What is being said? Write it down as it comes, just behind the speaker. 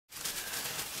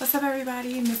What's up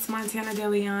everybody, Miss Montana De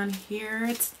Leon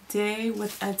here today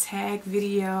with a tag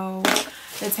video.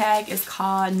 The tag is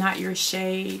called Not Your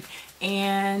Shade,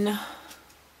 and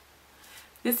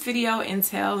this video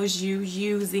entails you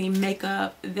using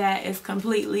makeup that is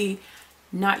completely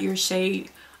not your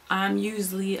shade. I'm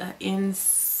usually a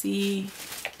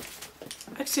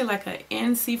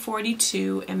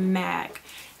NC42 in MAC,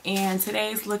 and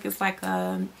today's look is like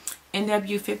a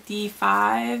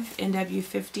NW55,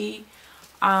 NW50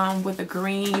 with a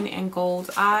green and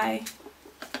gold eye.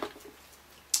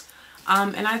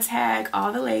 And I tag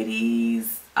all the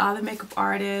ladies, all the makeup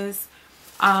artists,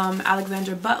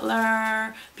 Alexandra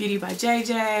Butler, Beauty by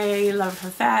JJ, Love Her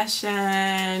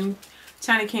Fashion,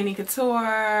 China Candy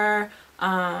Couture,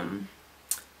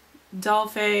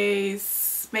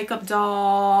 Dollface, Makeup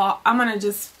Doll. I'm gonna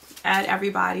just add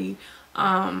everybody,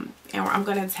 and I'm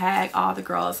gonna tag all the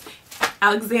girls.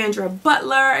 Alexandra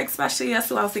Butler especially, that's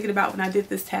who I was thinking about when I did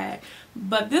this tag.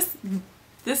 But this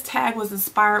tag was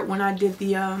inspired when I did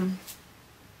the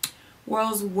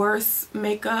world's worst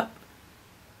makeup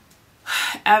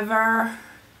ever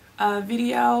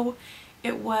video.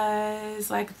 It was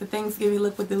like the Thanksgiving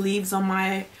look with the leaves on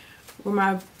where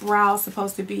my brow is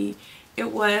supposed to be.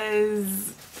 It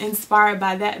was inspired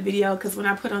by that video because when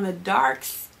I put on the darker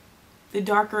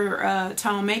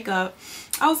tone makeup,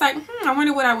 I was like, I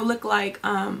wonder what I would look like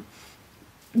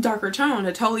darker tone,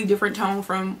 a totally different tone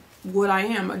from what I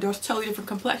am, a totally different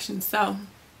complexion. So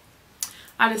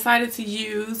I decided to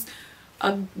use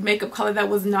a makeup color that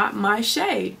was not my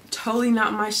shade, totally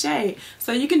not my shade.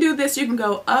 So you can do this, you can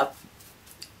go up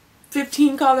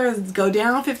 15 colors, go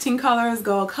down 15 colors,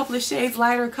 go a couple of shades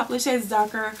lighter, a couple of shades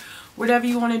darker, whatever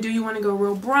you want to do. You want to go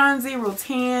real bronzy, real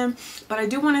tan, but I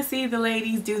do want to see the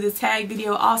ladies do this tag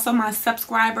video. Also my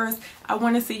subscribers, I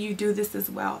want to see you do this as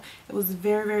well. It was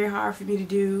very, very hard for me to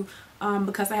do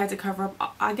because I had to cover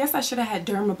up. I guess I should have had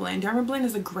Dermablend. Dermablend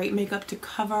is a great makeup to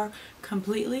cover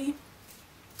completely.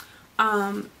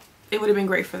 It would have been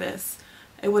great for this.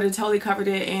 It would have totally covered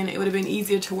it and it would have been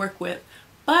easier to work with.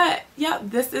 But yeah,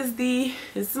 this is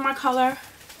my color,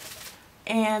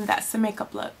 and that's the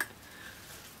makeup look.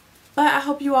 But I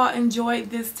hope you all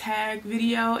enjoyed this tag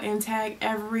video, and tag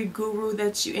every guru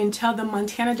that you, and tell them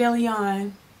Montana De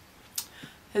Leon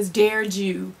has dared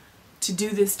you to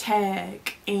do this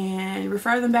tag, and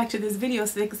refer them back to this video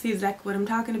so they can see exactly what I'm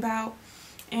talking about.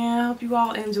 And I hope you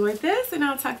all enjoyed this, and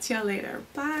I'll talk to you later.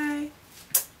 Bye.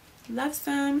 Love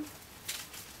some.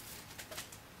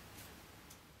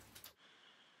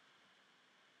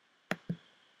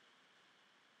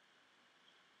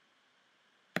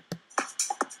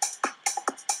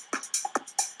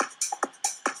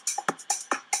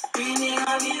 Dreaming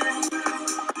of you,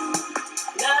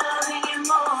 loving you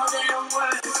more than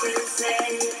words can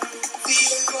say.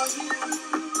 Feeling for you,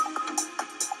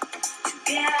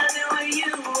 together with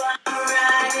you, I'm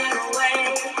riding away.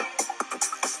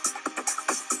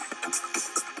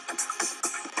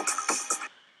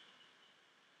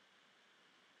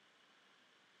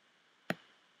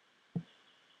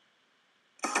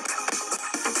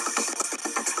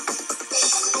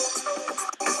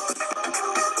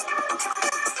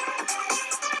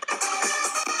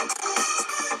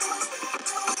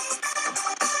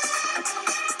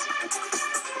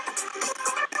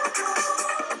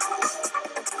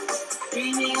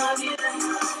 Dreaming of you,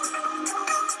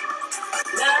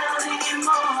 loving you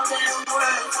more than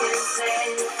words can say.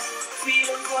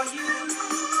 Feeling for you,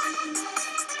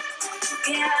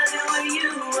 together with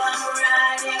you, I'm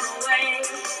riding away.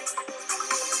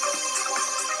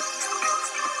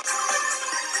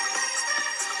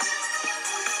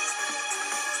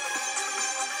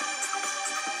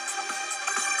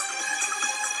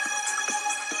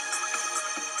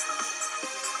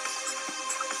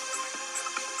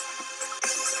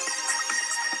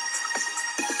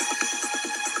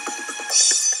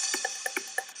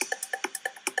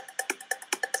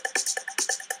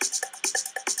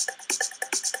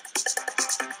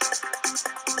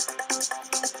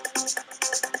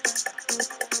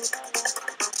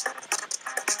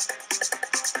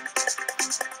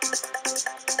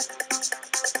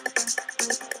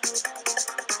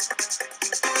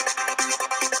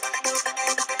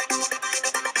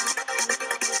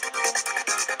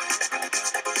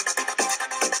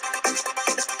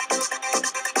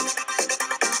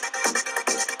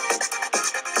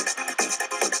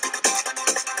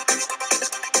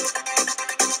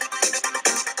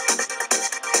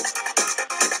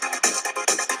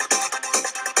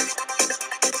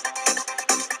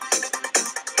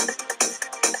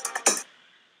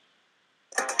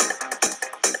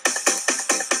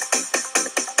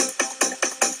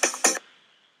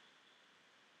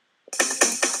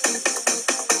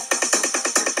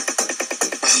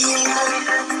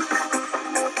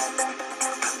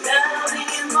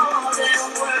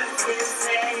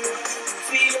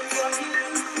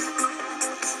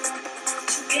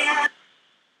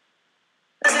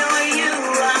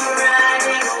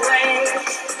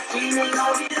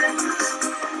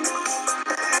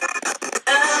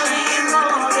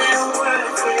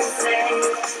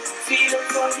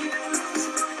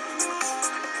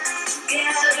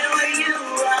 Together with you,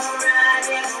 I'm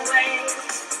riding away.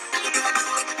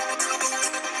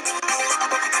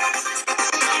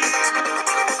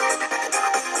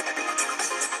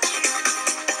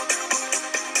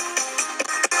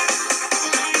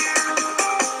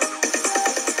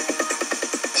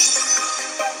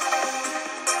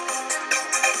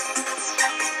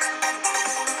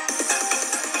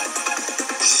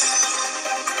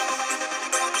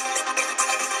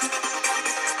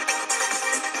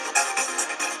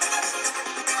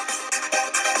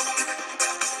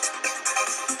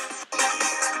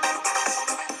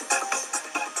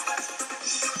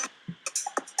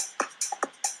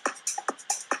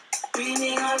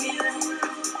 Dreaming of you,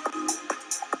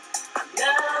 I'm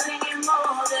loving you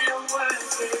more than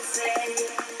words can say.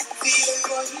 Feeling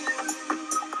for you,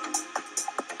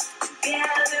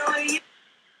 together with you,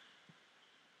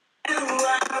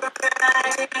 I'm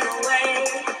riding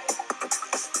away.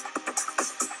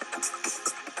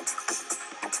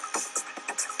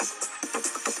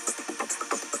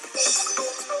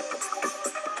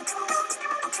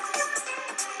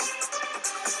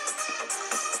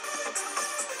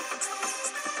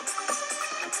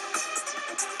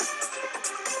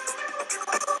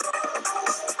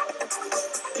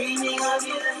 Dreaming of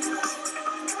you,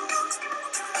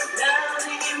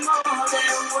 loving you more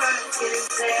than words can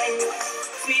say.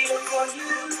 Feeling for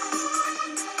you,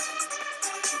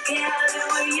 together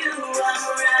with you,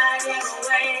 I'm riding.